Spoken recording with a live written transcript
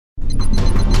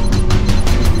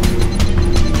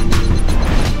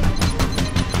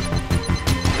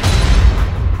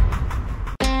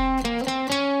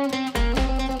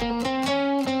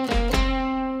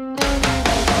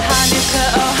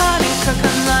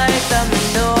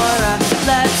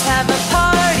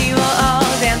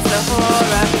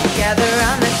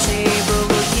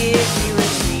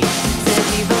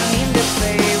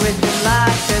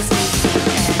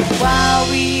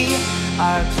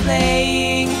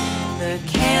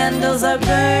candles are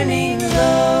burning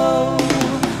low.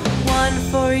 One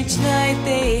for each night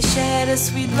they shed a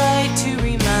sweet light to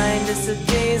remind us of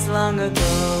days long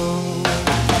ago.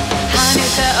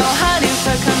 Hanukkah, oh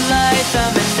Hanukkah, come light the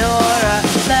menorah.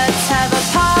 Let's have a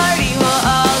party, we'll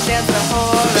all dance the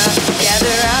hora.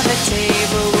 Gather round the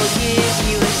table, we'll give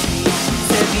you a treat.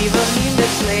 Sevivim to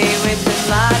play with and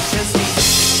lots of sweets.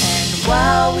 And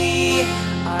while we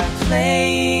are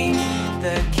playing,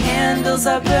 the candles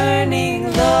are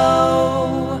burning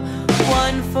low.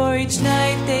 One for each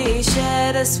night they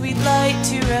shed a sweet light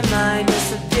to remind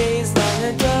us of days long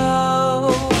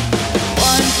ago.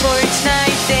 One for each